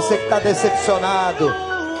você que está decepcionado.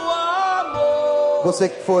 Você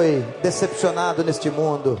que foi decepcionado neste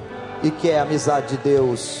mundo e quer a amizade de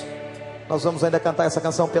Deus. Nós vamos ainda cantar essa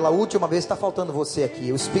canção pela última vez. Está faltando você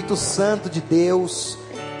aqui. O Espírito Santo de Deus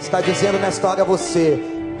está dizendo nesta hora a você: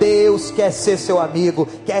 Deus quer ser seu amigo,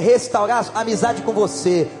 quer restaurar a amizade com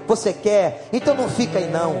você. Você quer? Então não fica aí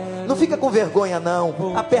não fica com vergonha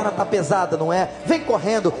não. A perna está pesada, não é? Vem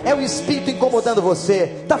correndo, é o Espírito incomodando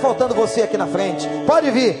você. Está faltando você aqui na frente. Pode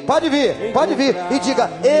vir e diga: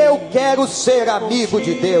 eu quero ser amigo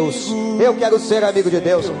de Deus. Eu quero ser amigo de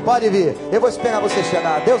Deus. Pode vir, eu vou esperar você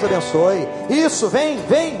chegar. Deus abençoe. Isso, vem.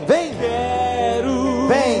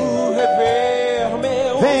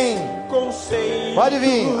 Pode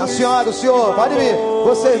vir, a senhora, o senhor, pode vir.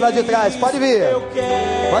 Vocês lá de trás, pode vir.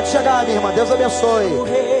 Pode chegar, minha irmã, Deus abençoe.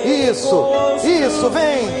 Isso,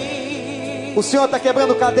 vem. O Senhor está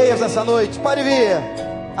quebrando cadeias nessa noite, pode vir.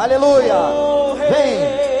 Aleluia.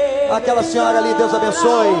 Vem. Aquela senhora ali, Deus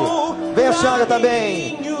abençoe. Vem a senhora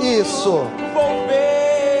também. Isso.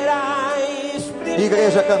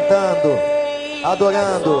 Igreja cantando,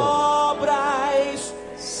 adorando.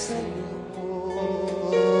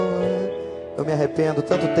 Eu me arrependo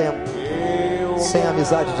tanto tempo sem a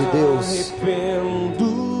amizade de Deus.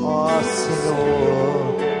 Ó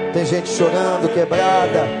Senhor, tem gente chorando,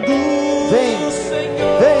 quebrada. Vem.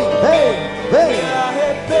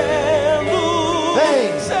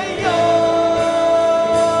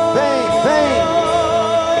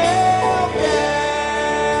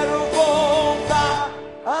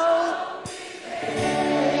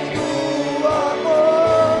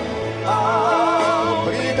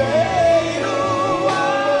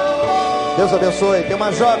 Deus abençoe. Tem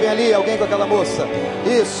uma jovem ali, alguém com aquela moça.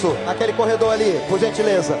 Isso, naquele corredor ali, por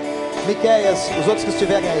gentileza. Miqueias, os outros que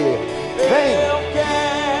estiverem aí.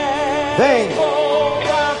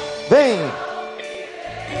 Vem.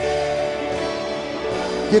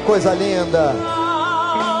 Que coisa linda.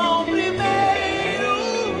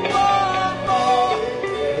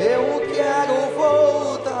 Eu quero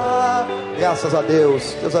voltar. Graças a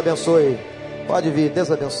Deus. Deus abençoe. Pode vir, Deus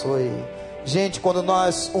abençoe. Gente, quando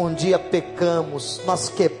nós um dia pecamos, nós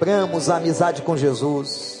quebramos a amizade com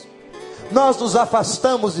Jesus, nós nos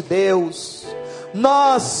afastamos de Deus,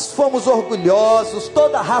 nós fomos orgulhosos,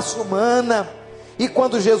 toda a raça humana, e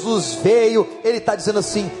quando Jesus veio, Ele está dizendo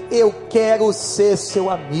assim: eu quero ser seu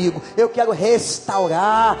amigo, eu quero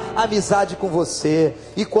restaurar a amizade com você.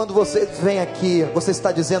 E quando você vem aqui, você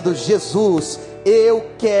está dizendo: Jesus,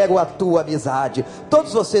 eu quero a tua amizade.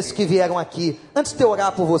 Todos vocês que vieram aqui, antes de eu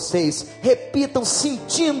orar por vocês, repitam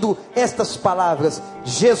sentindo estas palavras: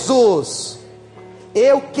 Jesus,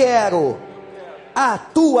 eu quero a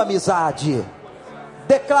tua amizade.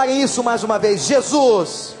 Declarem isso mais uma vez: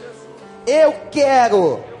 Jesus, eu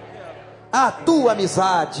quero a tua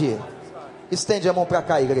amizade. Estende a mão para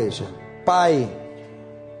cá, igreja. Pai,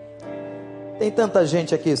 tem tanta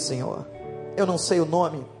gente aqui, Senhor, eu não sei o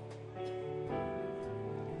nome.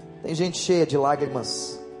 Tem gente cheia de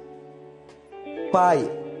lágrimas. Pai,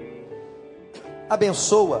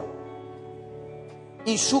 abençoa,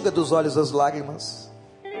 enxuga dos olhos as lágrimas.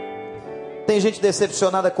 Tem gente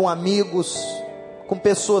decepcionada com amigos, com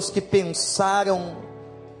pessoas que pensaram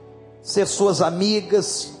ser suas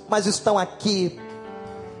amigas, mas estão aqui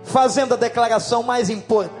fazendo a declaração mais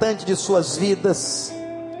importante de suas vidas,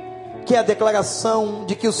 que é a declaração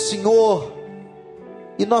de que o Senhor,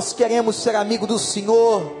 e nós queremos ser amigo do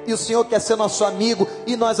Senhor, e o Senhor quer ser nosso amigo,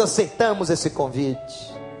 e nós aceitamos esse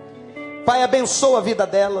convite. Pai, abençoa a vida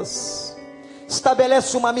delas,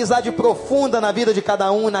 estabelece uma amizade profunda na vida de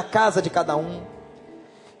cada um, na casa de cada um,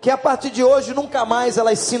 que a partir de hoje nunca mais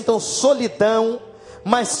elas sintam solidão,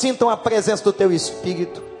 mas sintam a presença do teu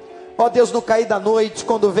Espírito. Ó Deus, no cair da noite,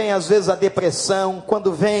 quando vem às vezes a depressão,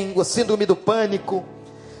 quando vem o síndrome do pânico,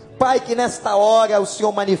 Pai, que nesta hora o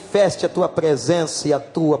Senhor manifeste a tua presença e a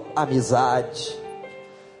tua amizade.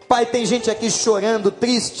 Pai, tem gente aqui chorando,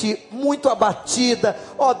 triste, muito abatida.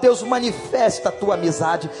 Ó Deus, manifesta a tua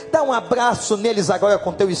amizade. Dá um abraço neles agora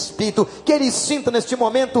com teu Espírito. Que eles sintam neste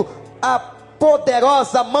momento a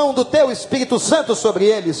poderosa mão do teu Espírito Santo sobre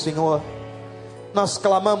eles, Senhor. Nós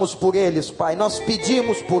clamamos por eles, Pai. Nós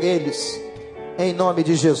pedimos por eles. Em nome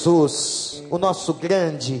de Jesus, o nosso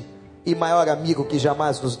grande e maior amigo que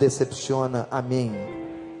jamais nos decepciona. Amém.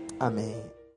 Amém.